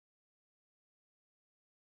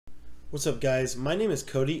What's up, guys? My name is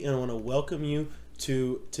Cody and I want to welcome you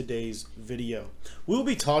to today's video. We'll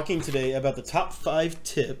be talking today about the top 5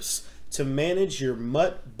 tips to manage your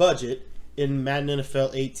MUT budget in Madden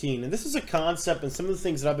NFL 18. And this is a concept and some of the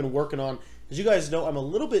things that I've been working on. As you guys know, I'm a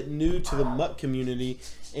little bit new to the MUT community,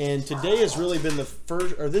 and today has really been the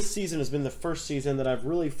first, or this season has been the first season that I've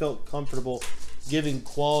really felt comfortable giving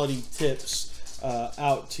quality tips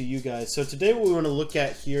out to you guys. So today what we want to look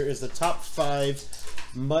at here is the top 5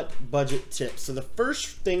 MUT budget tips. So the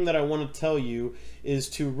first thing that I want to tell you is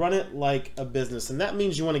to run it like a business, and that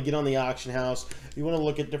means you want to get on the auction house, you want to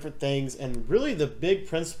look at different things, and really the big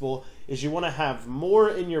principle is you want to have more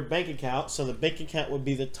in your bank account. So the bank account would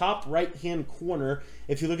be the top right hand corner.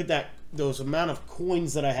 If you look at those amount of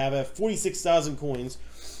coins that I have 46,000 coins.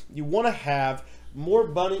 You want to have more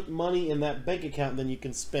money in that bank account than you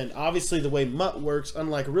can spend. Obviously, the way MUT works,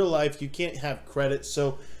 unlike real life, you can't have credit,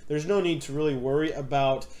 so there's no need to really worry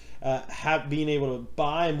about being able to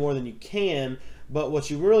buy more than you can. But what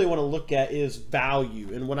you really want to look at is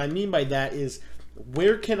value, and what I mean by that is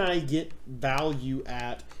where can I get value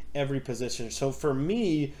at every position. So for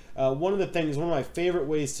me, one of my favorite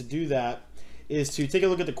ways to do that is to take a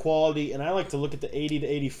look at the quality, and I like to look at the 80 to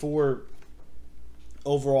 84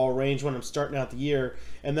 overall range when I'm starting out the year,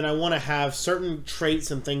 and then I want to have certain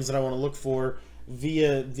traits and things that I want to look for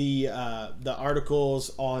via the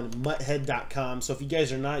articles on muthead.com. So if you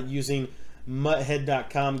guys are not using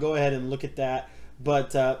muthead.com, go ahead and look at that.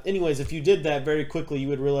 But anyways, if you did that very quickly, you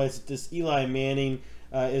would realize that this Eli Manning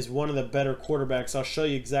is one of the better quarterbacks. I'll show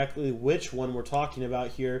you exactly which one we're talking about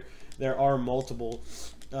here. There are multiple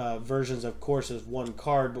versions, of course, as one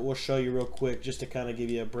card, but we'll show you real quick just to kind of give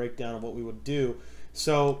you a breakdown of what we would do.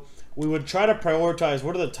 So we would try to prioritize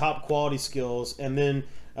what are the top quality skills, and then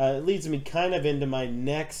it leads me kind of into my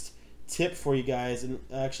next tip for you guys. And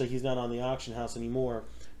actually, he's not on the auction house anymore.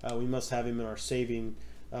 We must have him in our saving,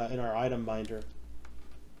 in our item binder.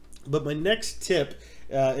 But my next tip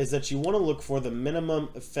is that you want to look for the minimum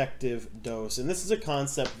effective dose. And this is a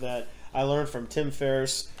concept that I learned from Tim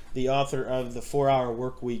Ferriss, the author of the 4-Hour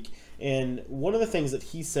Work Week. And one of the things that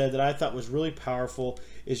he said that I thought was really powerful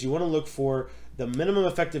is you want to look for the minimum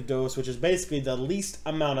effective dose, which is basically the least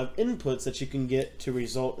amount of inputs that you can get to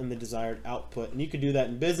result in the desired output. And you can do that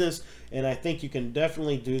in business, and I think you can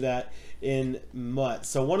definitely do that in MUT.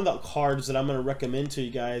 So one of the cards that I'm going to recommend to you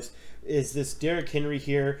guys is this Derrick Henry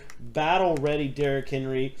here, battle ready Derrick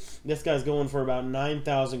Henry. This guy's going for about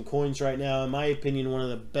 9,000 coins right now. In my opinion, one of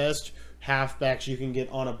the best halfbacks you can get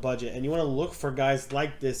on a budget. And you want to look for guys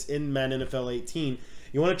like this in Madden NFL 18.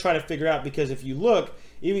 You want to try to figure out, because if you look,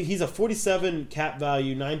 he's a 47 cap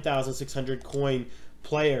value, 9,600 coin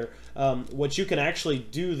player. What you can actually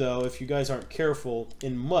do, though, if you guys aren't careful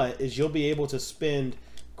in MUT, is you'll be able to spend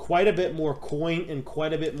quite a bit more coin and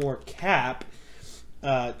quite a bit more cap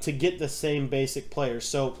to get the same basic players.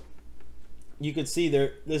 So you can see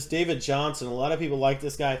there, this David Johnson, a lot of people like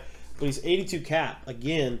this guy, but he's 82 cap.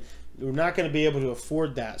 Again, we're not going to be able to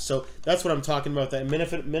afford that. So that's what I'm talking about, that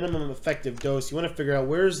minimum effective dose. You want to figure out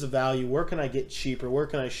where's the value, where can I get cheaper, where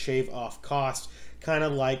can I shave off cost, kind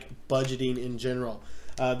of like budgeting in general.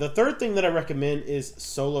 The third thing that I recommend is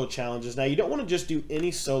solo challenges. Now, you don't want to just do any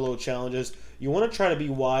solo challenges. You want to try to be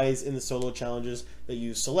wise in the solo challenges that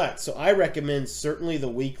you select. So I recommend certainly the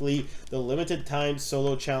weekly, the limited time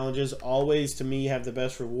solo challenges always, to me, have the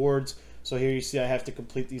best rewards. So here you see I have to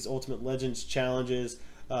complete these Ultimate Legends challenges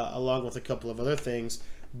along with a couple of other things.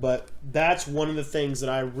 But that's one of the things that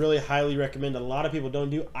I really highly recommend. A lot of people don't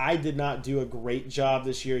do. I did not do a great job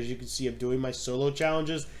this year, as you can see, of doing my solo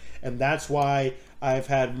challenges. And that's why I've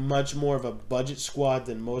had much more of a budget squad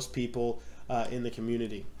than most people in the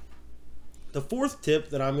community. The fourth tip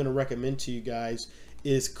that I'm going to recommend to you guys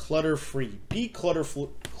is clutter-free. Be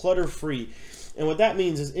clutter-free. And what that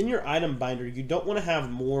means is in your item binder, you don't want to have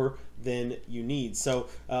more than you need. So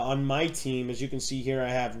on my team, as you can see here, I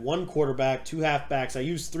have 1 quarterback, 2 halfbacks. I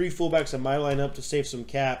use 3 fullbacks in my lineup to save some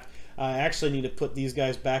cap. I actually need to put these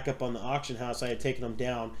guys back up on the auction house. I had taken them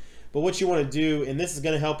down. But what you want to do, and this is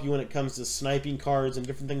going to help you when it comes to sniping cards and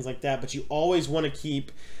different things like that, but you always want to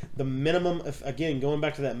keep the minimum, again, going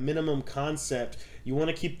back to that minimum concept, you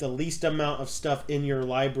want to keep the least amount of stuff in your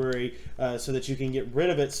library so that you can get rid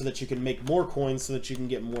of it, so that you can make more coins, so that you can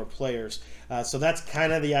get more players. So that's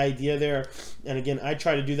kind of the idea there. And again, I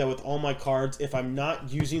try to do that with all my cards. If I'm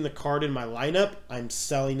not using the card in my lineup, I'm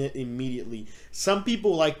selling it immediately. Some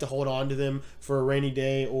people like to hold on to them for a rainy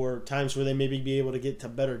day or times where they maybe be able to get to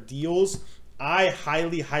better deals. I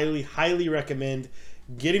highly, highly, highly recommend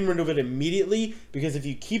getting rid of it immediately, because if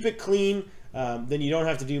you keep it clean, then you don't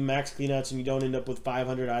have to do max cleanouts and you don't end up with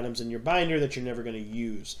 500 items in your binder that you're never going to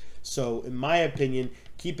use. So in my opinion,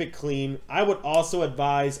 keep it clean. I would also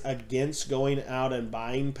advise against going out and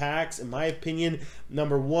buying packs. In my opinion,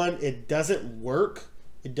 number one, it doesn't work.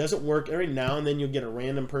 It doesn't work. Every now and then you'll get a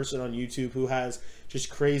random person on YouTube who has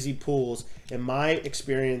just crazy pulls. In my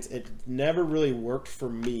experience, it never really worked for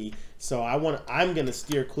me. So I'm going to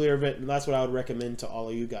steer clear of it, and that's what I would recommend to all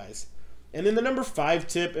of you guys. And then the number 5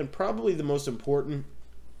 tip, and probably the most important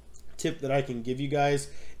tip that I can give you guys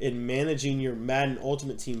in managing your Madden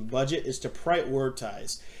Ultimate Team budget, is to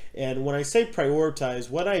prioritize. And when I say prioritize,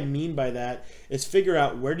 what I mean by that is figure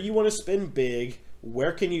out, where do you want to spend big,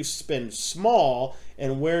 where can you spend small,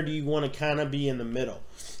 and where do you want to kind of be in the middle.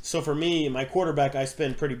 So for me, my quarterback, I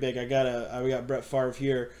spend pretty big. I got Brett Favre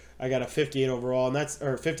here. I got a 58 overall, and that's,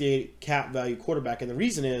 or 58 cap value quarterback. And the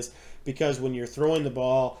reason is because when you're throwing the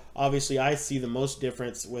ball, obviously I see the most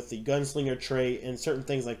difference with the gunslinger trait and certain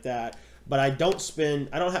things like that. But I don't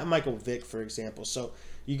have Michael Vick, for example. So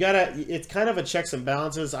it's kind of a checks and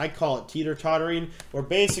balances. I call it teeter-tottering, where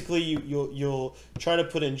basically you'll try to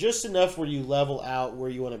put in just enough where you level out where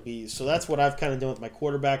you want to be. So that's what I've kind of done with my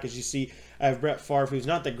quarterback. As you see, I have Brett Favre, who's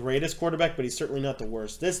not the greatest quarterback, but he's certainly not the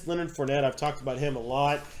worst. This Leonard Fournette, I've talked about him a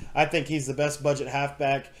lot. I think he's the best budget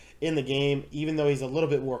halfback in the game. Even though he's a little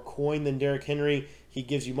bit more coin than Derrick Henry, he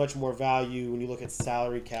gives you much more value when you look at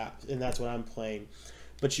salary cap, and that's what I'm playing.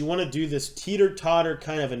 But you want to do this teeter-totter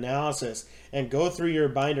kind of analysis and go through your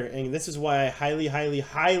binder. And this is why I highly, highly,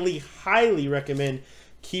 highly, highly recommend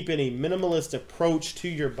keeping a minimalist approach to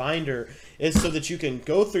your binder, is so that you can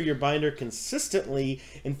go through your binder consistently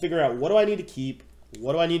and figure out, what do I need to keep?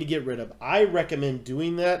 What do I need to get rid of? I recommend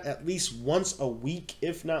doing that at least once a week,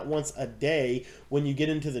 if not once a day, when you get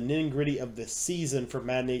into the nitty-gritty of the season for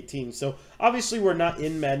Madden 18. So obviously we're not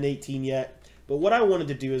in Madden 18 yet, but what I wanted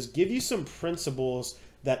to do is give you some principles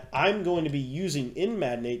that I'm going to be using in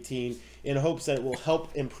Madden 18 in hopes that it will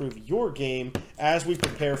help improve your game as we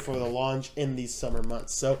prepare for the launch in these summer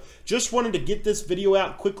months. So just wanted to get this video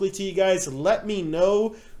out quickly to you guys. Let me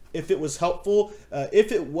know if it was helpful.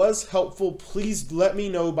 If it was helpful, please let me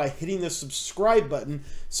know by hitting the subscribe button,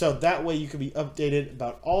 so that way you can be updated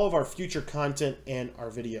about all of our future content and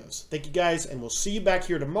our videos. Thank you guys, and we'll see you back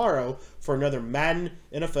here tomorrow for another Madden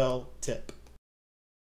NFL tip.